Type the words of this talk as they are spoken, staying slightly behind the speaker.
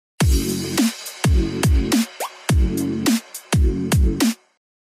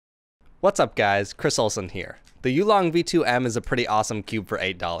What's up guys, Chris Olsen here. The YuLong V2M is a pretty awesome cube for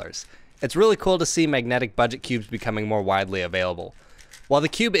 $8. It's really cool to see magnetic budget cubes becoming more widely available. While the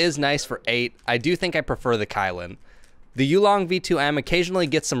cube is nice for $8, I do think I prefer the Kylin. The YuLong V2M occasionally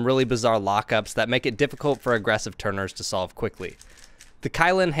gets some really bizarre lockups that make it difficult for aggressive turners to solve quickly. The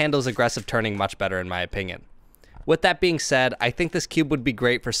Kylin handles aggressive turning much better in my opinion. With that being said, I think this cube would be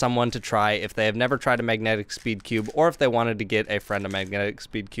great for someone to try if they have never tried a magnetic speed cube or if they wanted to get a friend a magnetic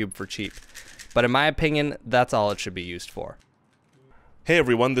speed cube for cheap. But in my opinion, that's all it should be used for. Hey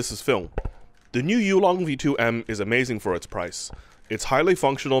everyone, this is Phil. The new YuLong V2M is amazing for its price. It's highly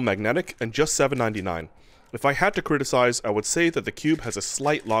functional, magnetic, and just $7.99. If I had to criticize, I would say that the cube has a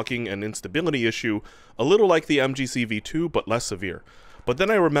slight locking and instability issue, a little like the MGC V2 but less severe. But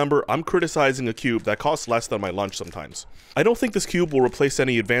then I remember I'm criticizing a cube that costs less than my lunch sometimes. I don't think this cube will replace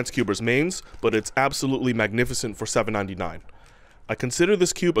any advanced cubers' mains, but it's absolutely magnificent for $7.99. I consider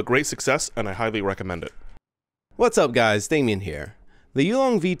this cube a great success and I highly recommend it. What's up guys, Damien here. The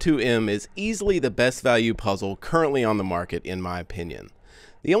YuLong V2M is easily the best value puzzle currently on the market in my opinion.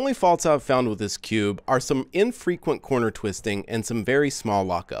 The only faults I've found with this cube are some infrequent corner twisting and some very small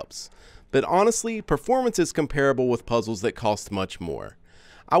lockups. But honestly, performance is comparable with puzzles that cost much more.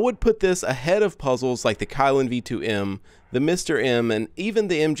 I would put this ahead of puzzles like the Kylin V2M, the Mr. M, and even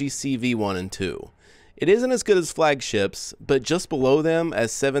the MGC V1 and 2. It isn't as good as flagships, but just below them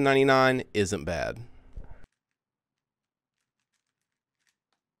as $7.99 isn't bad.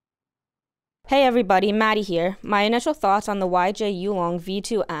 Hey everybody, Maddie here. My initial thoughts on the YuLong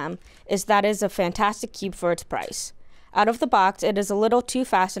V2M is that it is a fantastic cube for its price. Out of the box, it is a little too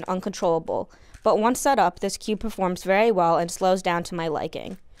fast and uncontrollable, but once set up, this cube performs very well and slows down to my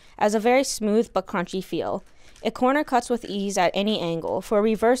liking. It has a very smooth but crunchy feel. It corner cuts with ease at any angle. For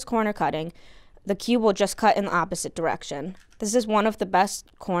reverse corner cutting, the cube will just cut in the opposite direction. This is one of the best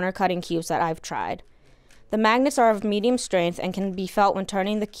corner cutting cubes that I've tried. The magnets are of medium strength and can be felt when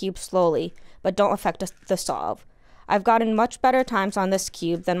turning the cube slowly, but don't affect the solve. I've gotten much better times on this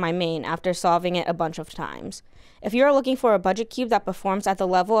cube than my main after solving it a bunch of times. If you're looking for a budget cube that performs at the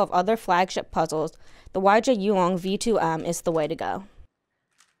level of other flagship puzzles, the YuLong V2M is the way to go.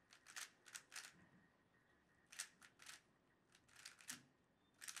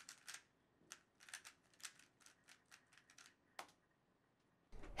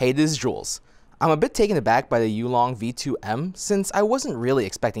 Hey, this is Jules. I'm a bit taken aback by the YuLong V2M since I wasn't really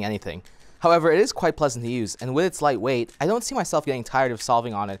expecting anything. However, it is quite pleasant to use, and with its light weight, I don't see myself getting tired of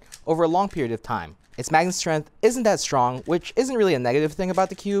solving on it over a long period of time. Its magnet strength isn't that strong, which isn't really a negative thing about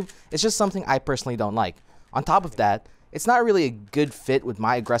the cube, it's just something I personally don't like. On top of that, it's not really a good fit with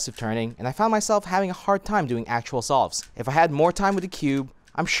my aggressive turning, and I found myself having a hard time doing actual solves. If I had more time with the cube,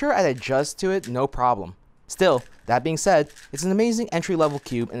 I'm sure I'd adjust to it no problem. Still, that being said, it's an amazing entry-level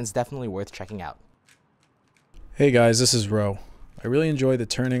cube and it's definitely worth checking out. Hey guys, this is Ro. I really enjoy the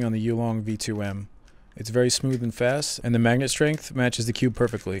turning on the YuLong V2M. It's very smooth and fast, and the magnet strength matches the cube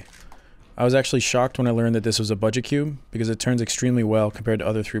perfectly. I was actually shocked when I learned that this was a budget cube because it turns extremely well compared to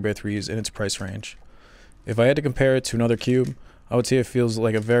other 3x3s in its price range. If I had to compare it to another cube, I would say it feels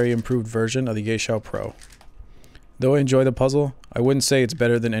like a very improved version of the Yeishao Pro. Though I enjoy the puzzle, I wouldn't say it's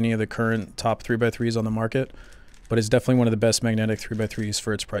better than any of the current top 3x3s on the market, but it's definitely one of the best magnetic 3x3s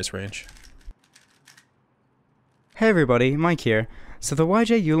for its price range. Hey everybody, Mike here. So the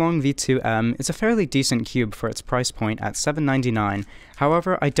YuLong V2M is a fairly decent cube for its price point at $7.99.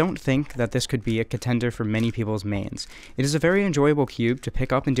 However, I don't think that this could be a contender for many people's mains. It is a very enjoyable cube to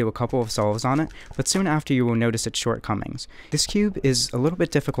pick up and do a couple of solves on it, but soon after you will notice its shortcomings. This cube is a little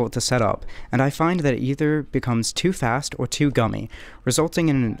bit difficult to set up, and I find that it either becomes too fast or too gummy, resulting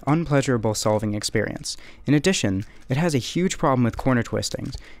in an unpleasurable solving experience. In addition, it has a huge problem with corner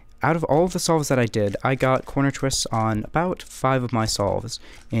twistings. Out of all of the solves that I did, I got corner twists on about 5 of my solves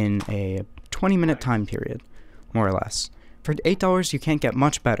in a 20-minute time period, more or less. For $8, you can't get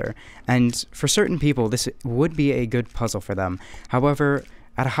much better, and for certain people, this would be a good puzzle for them. However,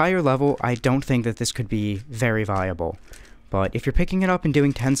 at a higher level, I don't think that this could be very viable. But if you're picking it up and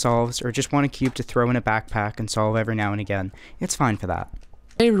doing 10 solves, or just want a cube to throw in a backpack and solve every now and again, it's fine for that.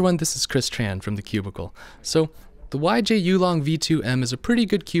 Hey everyone, this is Chris Tran from TheCubicle. So, the YuLong V2M is a pretty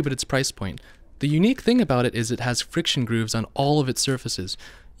good cube at its price point. The unique thing about it is it has friction grooves on all of its surfaces.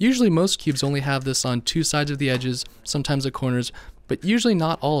 Usually most cubes only have this on 2 sides of the edges, sometimes at corners, but usually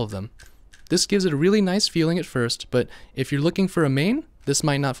not all of them. This gives it a really nice feeling at first, but if you're looking for a main, this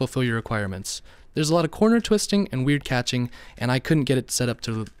might not fulfill your requirements. There's a lot of corner twisting and weird catching, and I couldn't get it set up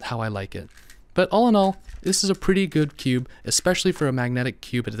to how I like it. But all in all, this is a pretty good cube, especially for a magnetic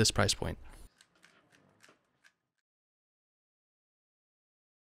cube at this price point.